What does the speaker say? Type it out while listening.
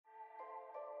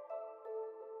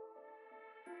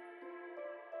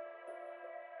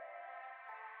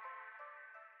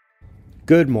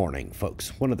Good morning,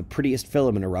 folks. One of the prettiest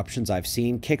filament eruptions I've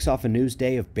seen kicks off a news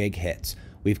day of big hits.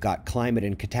 We've got climate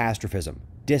and catastrophism,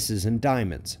 disses and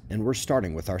diamonds, and we're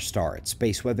starting with our star at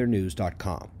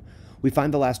spaceweathernews.com. We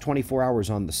find the last 24 hours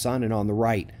on the sun and on the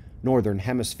right, northern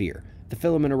hemisphere. The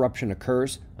filament eruption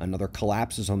occurs, another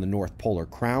collapses on the north polar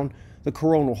crown. The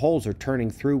coronal holes are turning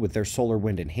through with their solar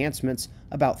wind enhancements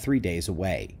about 3 days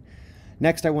away.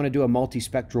 Next, I want to do a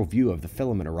multispectral view of the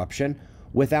filament eruption.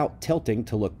 Without tilting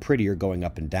to look prettier going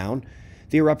up and down,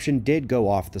 the eruption did go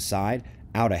off the side,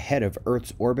 out ahead of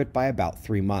Earth's orbit by about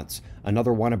 3 months,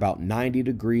 another one about 90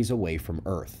 degrees away from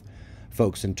Earth.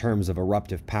 Folks, in terms of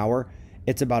eruptive power,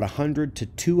 it's about 100 to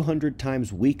 200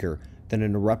 times weaker than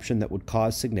an eruption that would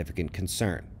cause significant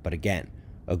concern. But again,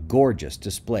 a gorgeous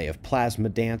display of plasma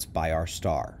dance by our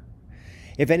star.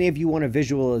 If any of you want a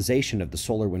visualization of the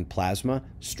solar wind plasma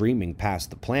streaming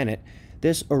past the planet,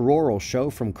 this auroral show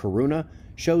from Corona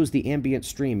shows the ambient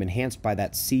stream enhanced by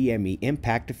that CME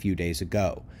impact a few days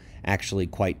ago. Actually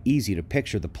quite easy to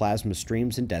picture the plasma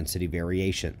streams and density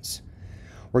variations.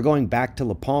 We're going back to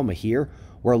La Palma here,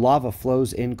 where lava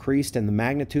flows increased and the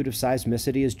magnitude of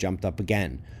seismicity has jumped up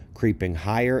again, creeping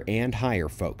higher and higher,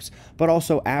 folks. But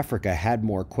also Africa had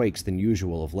more quakes than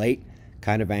usual of late.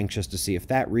 Kind of anxious to see if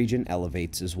that region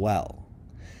elevates as well.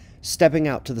 Stepping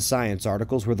out to the science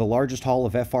articles where the largest haul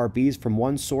of FRBs from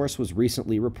one source was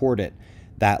recently reported.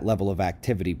 That level of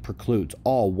activity precludes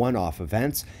all one-off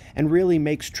events and really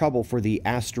makes trouble for the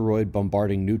asteroid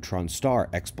bombarding neutron star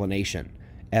explanation.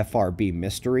 FRB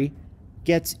mystery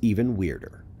gets even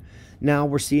weirder. Now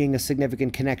we're seeing a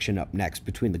significant connection up next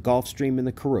between the Gulf Stream and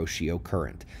the Kuroshio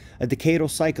current, a decadal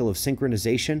cycle of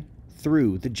synchronization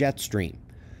through the jet stream.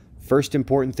 First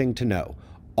important thing to know,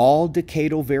 all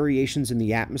decadal variations in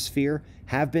the atmosphere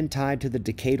have been tied to the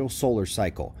decadal solar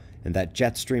cycle, and that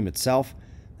jet stream itself,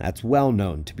 that's well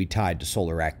known to be tied to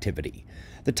solar activity.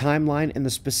 The timeline and the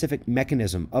specific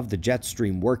mechanism of the jet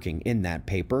stream working in that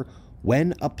paper,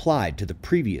 when applied to the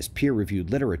previous peer-reviewed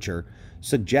literature,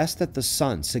 suggests that the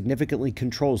sun significantly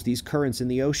controls these currents in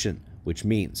the ocean, which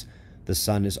means the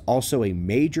sun is also a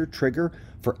major trigger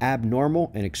for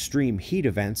abnormal and extreme heat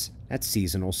events at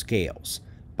seasonal scales.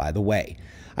 By the way,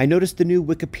 I noticed the new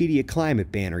Wikipedia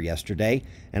climate banner yesterday,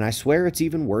 and I swear it's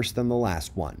even worse than the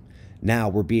last one. Now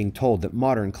we're being told that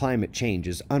modern climate change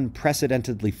is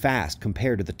unprecedentedly fast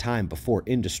compared to the time before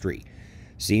industry.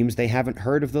 Seems they haven't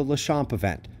heard of the Lachamp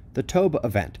event, the Toba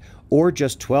event, or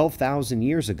just 12,000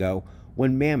 years ago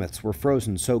when mammoths were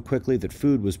frozen so quickly that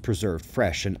food was preserved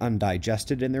fresh and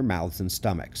undigested in their mouths and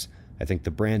stomachs. I think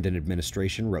the Brandon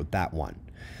administration wrote that one.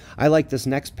 I like this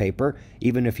next paper,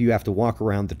 even if you have to walk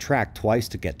around the track twice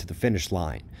to get to the finish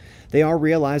line. They are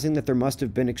realizing that there must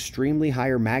have been extremely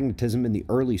higher magnetism in the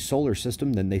early solar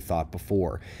system than they thought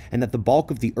before, and that the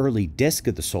bulk of the early disk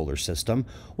of the solar system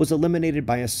was eliminated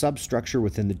by a substructure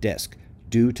within the disk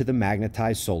due to the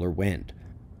magnetized solar wind.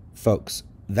 Folks,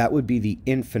 that would be the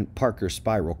infant Parker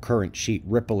spiral current sheet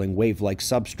rippling wave-like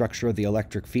substructure of the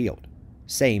electric field,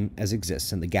 same as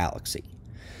exists in the galaxy.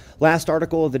 Last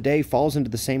article of the day falls into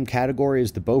the same category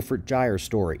as the Beaufort gyre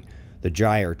story. The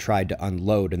gyre tried to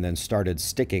unload and then started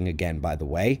sticking again, by the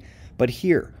way. But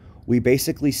here, we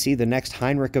basically see the next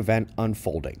Heinrich event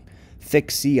unfolding. Thick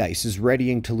sea ice is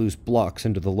readying to loose blocks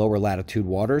into the lower latitude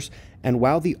waters, and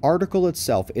while the article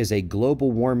itself is a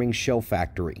global warming shell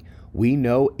factory, we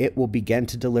know it will begin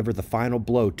to deliver the final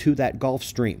blow to that Gulf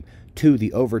Stream, to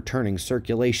the overturning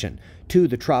circulation, to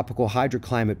the tropical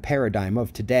hydroclimate paradigm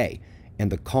of today,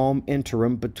 and the calm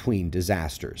interim between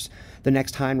disasters. The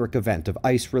next Heinrich event of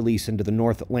ice release into the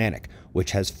North Atlantic,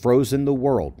 which has frozen the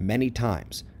world many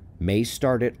times, may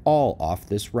start it all off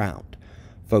this round.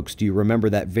 Folks, do you remember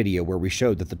that video where we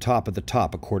showed that the top of the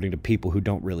top, according to people who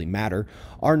don't really matter,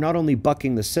 are not only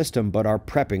bucking the system but are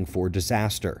prepping for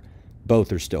disaster?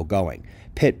 Both are still going.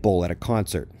 Pitbull at a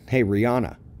concert. Hey,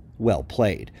 Rihanna. Well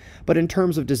played. But in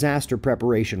terms of disaster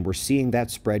preparation, we're seeing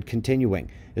that spread continuing,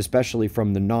 especially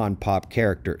from the non-pop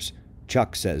characters.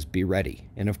 Chuck says, be ready.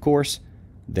 And of course,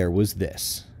 there was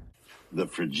this. The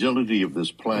fragility of this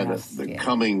planet,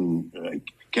 coming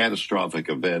catastrophic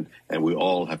event, and we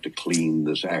all have to clean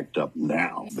this act up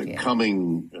now. The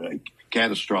coming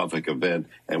catastrophic event,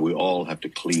 and we all have to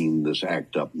clean this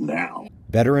act up now.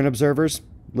 Veteran observers?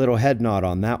 Little head nod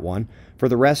on that one. For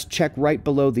the rest, check right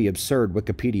below the absurd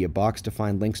Wikipedia box to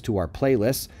find links to our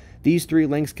playlists. These 3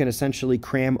 links can essentially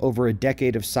cram over a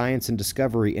decade of science and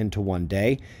discovery into one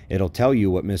day. It'll tell you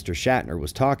what Mr. Shatner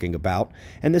was talking about,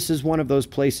 and this is one of those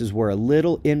places where a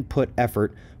little input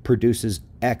effort produces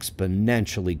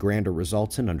exponentially grander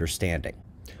results and understanding.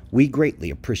 We greatly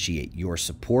appreciate your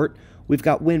support. We've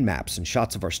got wind maps and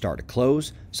shots of our star to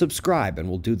close. Subscribe and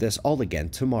we'll do this all again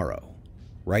tomorrow.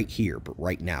 Right here, but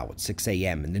right now at 6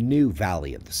 a.m. in the new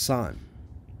Valley of the Sun.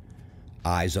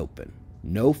 Eyes open,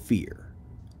 no fear.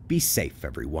 Be safe,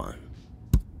 everyone.